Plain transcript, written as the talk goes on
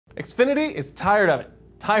Xfinity is tired of it.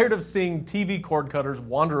 Tired of seeing TV cord cutters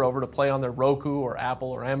wander over to play on their Roku or Apple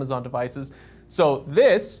or Amazon devices. So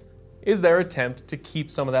this is their attempt to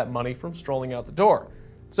keep some of that money from strolling out the door.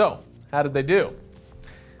 So how did they do?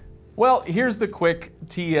 Well, here's the quick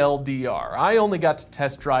TLDR. I only got to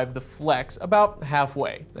test drive the Flex about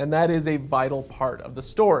halfway, and that is a vital part of the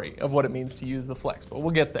story of what it means to use the Flex, but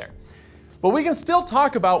we'll get there. But we can still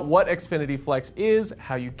talk about what Xfinity Flex is,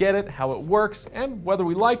 how you get it, how it works, and whether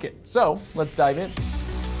we like it. So let's dive in.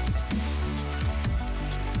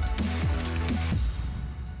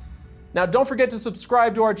 Now, don't forget to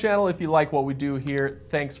subscribe to our channel if you like what we do here.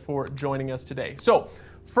 Thanks for joining us today. So,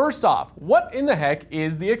 first off, what in the heck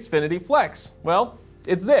is the Xfinity Flex? Well,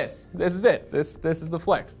 it's this. This is it. This is the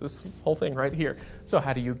Flex, this whole thing right here. So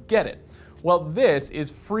how do you get it? Well, this is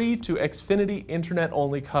free to Xfinity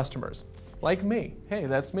Internet-only customers. Like me. Hey,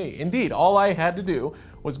 that's me. Indeed, all I had to do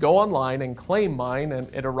was go online and claim mine,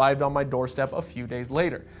 and it arrived on my doorstep a few days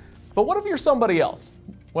later. But what if you're somebody else?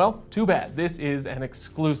 Well, too bad. This is an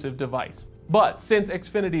exclusive device. But since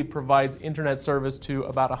Xfinity provides internet service to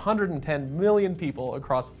about 110 million people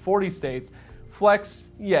across 40 states, Flex,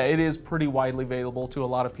 yeah, it is pretty widely available to a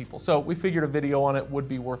lot of people. So we figured a video on it would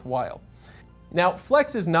be worthwhile. Now,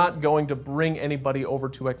 Flex is not going to bring anybody over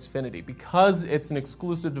to Xfinity. Because it's an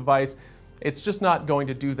exclusive device, it's just not going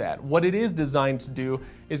to do that. What it is designed to do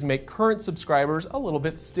is make current subscribers a little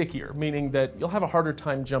bit stickier, meaning that you'll have a harder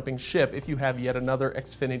time jumping ship if you have yet another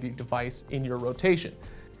Xfinity device in your rotation.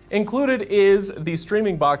 Included is the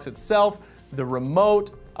streaming box itself, the remote,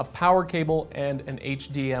 a power cable, and an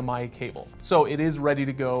HDMI cable. So it is ready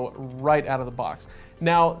to go right out of the box.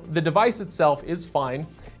 Now, the device itself is fine.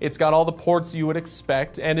 It's got all the ports you would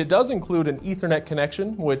expect, and it does include an Ethernet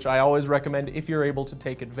connection, which I always recommend if you're able to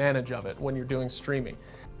take advantage of it when you're doing streaming.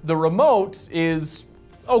 The remote is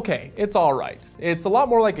okay, it's all right. It's a lot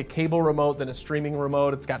more like a cable remote than a streaming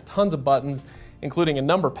remote. It's got tons of buttons, including a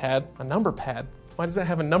number pad. A number pad? Why does it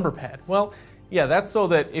have a number pad? Well, yeah, that's so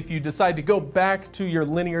that if you decide to go back to your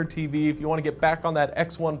linear TV, if you want to get back on that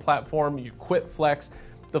X1 platform, you quit Flex,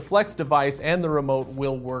 the Flex device and the remote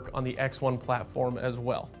will work on the X1 platform as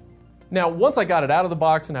well. Now, once I got it out of the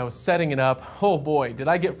box and I was setting it up, oh boy, did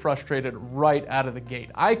I get frustrated right out of the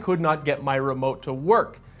gate. I could not get my remote to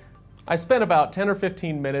work. I spent about 10 or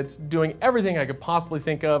 15 minutes doing everything I could possibly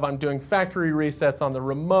think of. I'm doing factory resets on the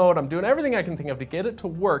remote. I'm doing everything I can think of to get it to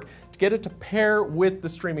work, to get it to pair with the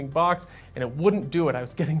streaming box, and it wouldn't do it. I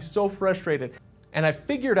was getting so frustrated. And I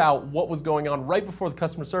figured out what was going on right before the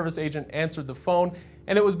customer service agent answered the phone,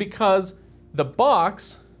 and it was because the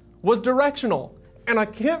box was directional. And I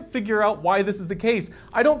can't figure out why this is the case.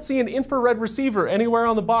 I don't see an infrared receiver anywhere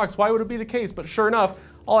on the box. Why would it be the case? But sure enough,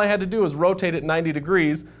 all I had to do was rotate it 90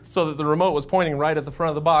 degrees so that the remote was pointing right at the front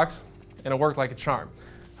of the box, and it worked like a charm.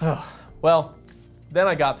 Well, then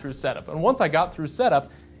I got through setup. And once I got through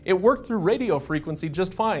setup, it worked through radio frequency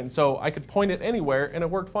just fine. So I could point it anywhere and it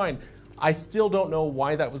worked fine. I still don't know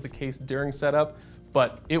why that was the case during setup,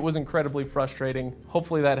 but it was incredibly frustrating.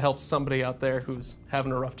 Hopefully that helps somebody out there who's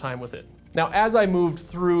having a rough time with it. Now, as I moved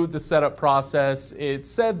through the setup process, it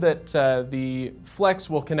said that the Flex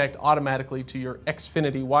will connect automatically to your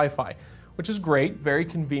Xfinity Wi-Fi, which is great, very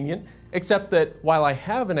convenient, except that while I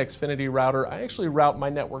have an Xfinity router, I actually route my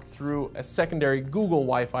network through a secondary Google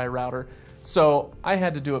Wi-Fi router, so I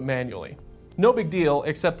had to do it manually. No big deal,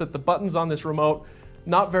 except that the buttons on this remote,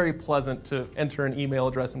 not very pleasant to enter an email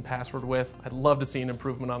address and password with. I'd love to see an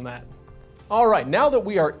improvement on that. All right, now that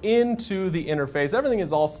we are into the interface, everything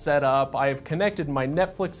is all set up. I've connected my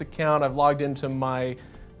Netflix account. I've logged into my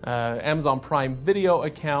Amazon Prime Video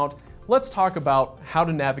account. Let's talk about how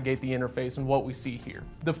to navigate the interface and what we see here.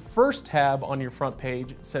 The first tab on your front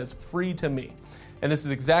page says Free to Me, and this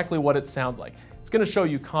is exactly what it sounds like. It's gonna show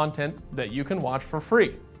you content that you can watch for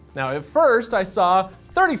free. Now, at first I saw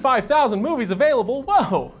 35,000 movies available.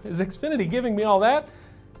 Whoa, is Xfinity giving me all that?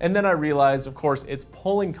 And then I realized, of course, it's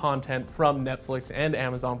pulling content from Netflix and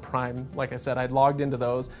Amazon Prime. Like I said, I'd logged into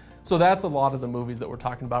those. So that's a lot of the movies that we're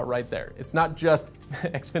talking about right there. It's not just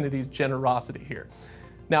Xfinity's generosity here.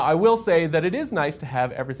 Now, I will say that it is nice to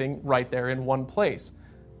have everything right there in one place.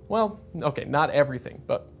 Well, okay, not everything,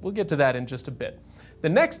 but we'll get to that in just a bit. The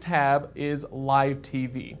next tab is Live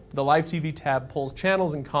TV. The Live TV tab pulls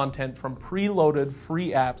channels and content from preloaded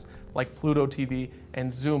free apps like Pluto TV and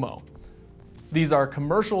Zumo. These are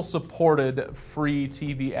commercial-supported free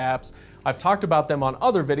TV apps. I've talked about them on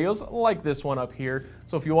other videos, like this one up here,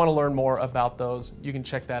 so if you want to learn more about those, you can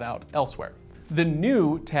check that out elsewhere. The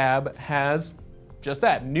new tab has just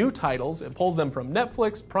that, new titles. It pulls them from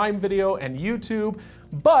Netflix, Prime Video, and YouTube,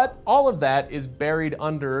 but all of that is buried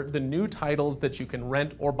under the new titles that you can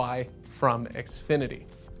rent or buy from Xfinity.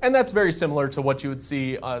 And that's very similar to what you would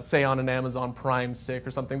see, say, on an Amazon Prime stick or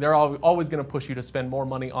something. They're always going to push you to spend more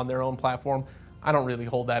money on their own platform. I don't really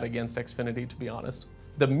hold that against Xfinity, to be honest.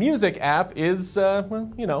 The music app is,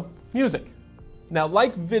 well, you know, music. Now,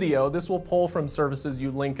 like video, this will pull from services you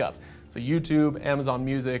link up. So YouTube, Amazon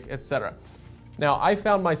Music, etc. Now, I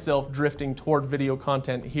found myself drifting toward video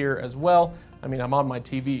content here as well. I mean, I'm on my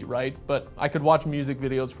TV, right? But I could watch music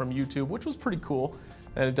videos from YouTube, which was pretty cool.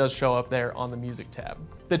 And it does show up there on the music tab.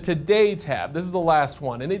 The Today tab, this is the last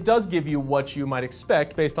one, and it does give you what you might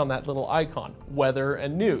expect based on that little icon, weather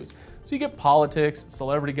and news. So you get politics,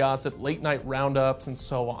 celebrity gossip, late night roundups, and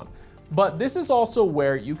so on. But this is also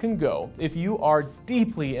where you can go if you are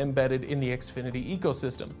deeply embedded in the Xfinity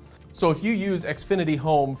ecosystem. So if you use Xfinity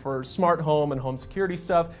Home for smart home and home security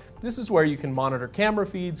stuff, this is where you can monitor camera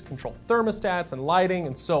feeds, control thermostats and lighting,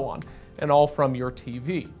 and so on, and all from your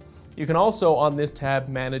TV. You can also, on this tab,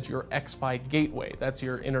 manage your Xfi gateway. That's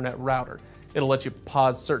your internet router. It'll let you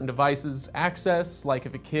pause certain devices' access, like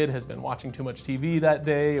if a kid has been watching too much TV that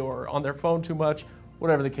day or on their phone too much,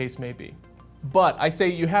 whatever the case may be. But I say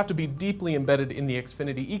you have to be deeply embedded in the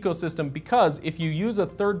Xfinity ecosystem, because if you use a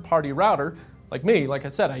third-party router, like me, like I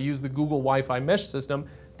said, I use the Google Wi-Fi mesh system,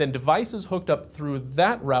 then devices hooked up through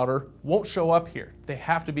that router won't show up here. They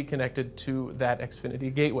have to be connected to that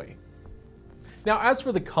Xfinity gateway. Now, as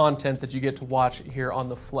for the content that you get to watch here on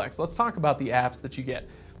the Flex, let's talk about the apps that you get.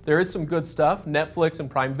 There is some good stuff, Netflix and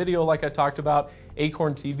Prime Video like I talked about,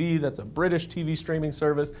 Acorn TV, that's a British TV streaming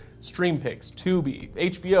service, StreamPix, Tubi,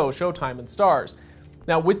 HBO, Showtime, and Starz.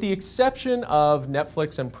 Now, with the exception of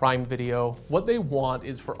Netflix and Prime Video, what they want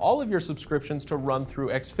is for all of your subscriptions to run through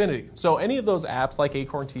Xfinity. So any of those apps like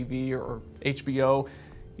Acorn TV or HBO,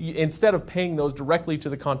 instead of paying those directly to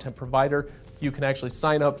the content provider, you can actually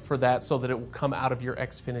sign up for that so that it will come out of your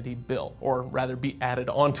Xfinity bill, or rather be added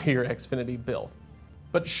onto your Xfinity bill.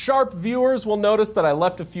 But sharp viewers will notice that I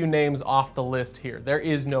left a few names off the list here. There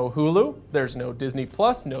is no Hulu, there's no Disney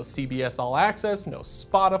Plus, no CBS All Access, no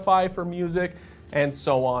Spotify for music, and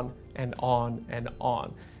so on and on and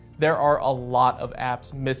on. There are a lot of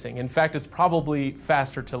apps missing. In fact, it's probably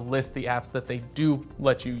faster to list the apps that they do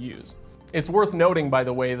let you use. It's worth noting, by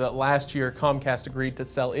the way, that last year Comcast agreed to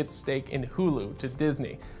sell its stake in Hulu to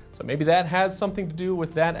Disney. So maybe that has something to do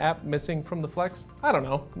with that app missing from the Flex? I don't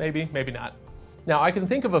know, maybe, maybe not. Now, I can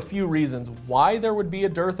think of a few reasons why there would be a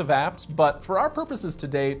dearth of apps, but for our purposes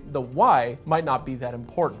today, the why might not be that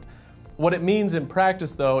important. What it means in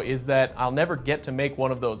practice, though, is that I'll never get to make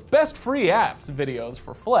one of those best free apps videos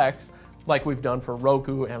for Flex, like we've done for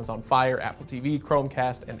Roku, Amazon Fire, Apple TV,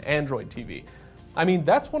 Chromecast, and Android TV. I mean,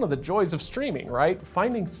 that's one of the joys of streaming, right?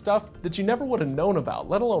 Finding stuff that you never would have known about,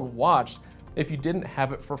 let alone watched, if you didn't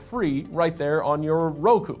have it for free right there on your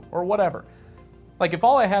Roku or whatever. Like, if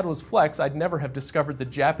all I had was Flex, I'd never have discovered the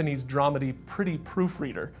Japanese dramedy Pretty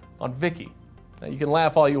Proofreader on Viki. Now, you can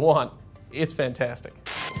laugh all you want. It's fantastic.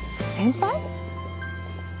 Senpai?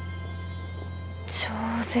 超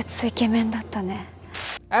絶イケメンだったね.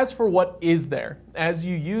 As for what is there, as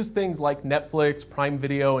you use things like Netflix, Prime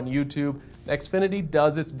Video, and YouTube, Xfinity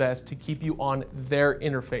does its best to keep you on their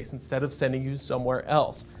interface instead of sending you somewhere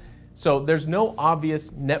else. So there's no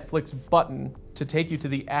obvious Netflix button to take you to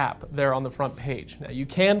the app there on the front page. Now, you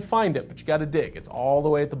can find it, but you gotta dig. It's all the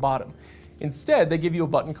way at the bottom. Instead, they give you a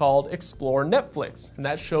button called Explore Netflix, and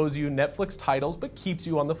that shows you Netflix titles but keeps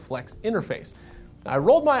you on the Flex interface. I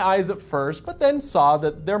rolled my eyes at first, but then saw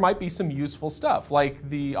that there might be some useful stuff, like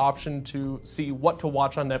the option to see what to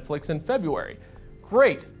watch on Netflix in February.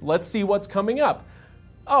 Great, let's see what's coming up.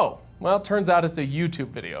 Oh, well, it turns out it's a YouTube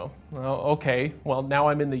video. Oh, okay, well, now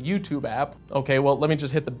I'm in the YouTube app. Okay, well, let me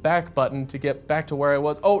just hit the back button to get back to where I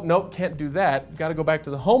was. Oh, nope, can't do that. Gotta go back to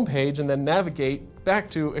the home page and then navigate back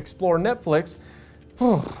to Explore Netflix.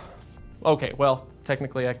 Okay, well,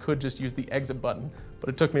 technically I could just use the exit button, but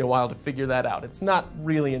it took me a while to figure that out. It's not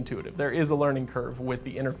really intuitive. There is a learning curve with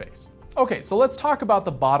the interface. Okay, so let's talk about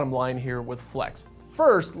the bottom line here with Flex.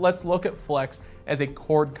 First, let's look at Flex as a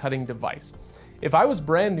cord-cutting device. If I was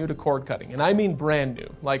brand new to cord cutting, and I mean brand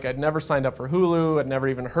new, like I'd never signed up for Hulu, I'd never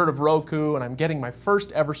even heard of Roku, and I'm getting my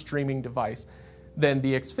first ever streaming device, then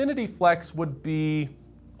the Xfinity Flex would be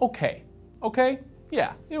okay. Okay?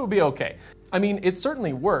 Yeah, it would be okay. I mean, it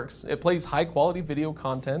certainly works. It plays high quality video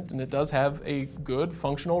content, and it does have a good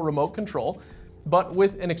functional remote control, but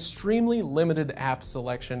with an extremely limited app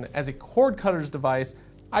selection, as a cord cutter's device,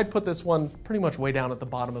 I'd put this one pretty much way down at the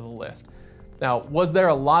bottom of the list. Now, was there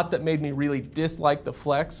a lot that made me really dislike the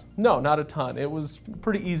Flex? No, not a ton. It was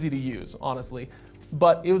pretty easy to use, honestly.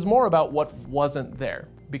 But it was more about what wasn't there.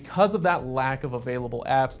 Because of that lack of available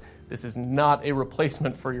apps, this is not a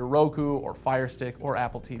replacement for your Roku or Fire Stick or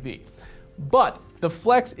Apple TV. But the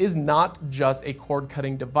Flex is not just a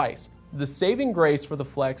cord-cutting device. The saving grace for the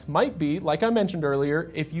Flex might be, like I mentioned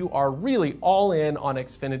earlier, if you are really all in on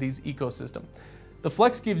Xfinity's ecosystem. The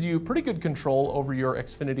Flex gives you pretty good control over your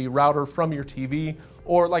Xfinity router from your TV,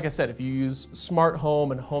 or like I said, if you use smart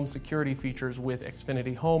home and home security features with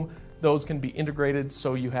Xfinity Home, those can be integrated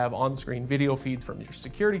so you have on-screen video feeds from your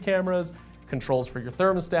security cameras, controls for your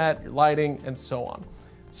thermostat, your lighting, and so on.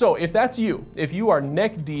 So if that's you, if you are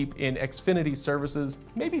neck deep in Xfinity services,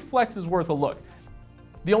 maybe Flex is worth a look.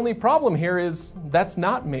 The only problem here is that's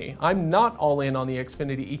not me. I'm not all in on the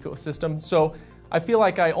Xfinity ecosystem, so I feel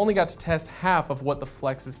like I only got to test half of what the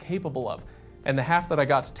Flex is capable of. And the half that I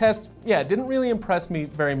got to test, yeah, it didn't really impress me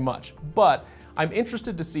very much, but I'm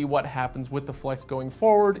interested to see what happens with the Flex going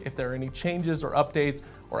forward, if there are any changes or updates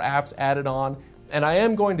or apps added on, and I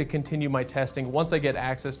am going to continue my testing once I get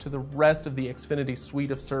access to the rest of the Xfinity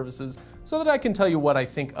suite of services so that I can tell you what I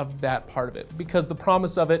think of that part of it, because the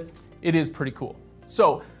promise of it is pretty cool.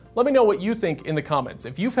 So let me know what you think in the comments.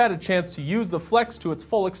 If you've had a chance to use the Flex to its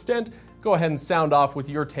full extent, go ahead and sound off with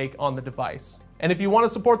your take on the device. And if you want to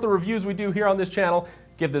support the reviews we do here on this channel,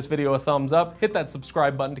 give this video a thumbs up, hit that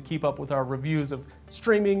subscribe button to keep up with our reviews of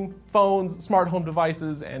streaming, phones, smart home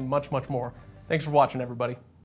devices, and much, much more. Thanks for watching, everybody.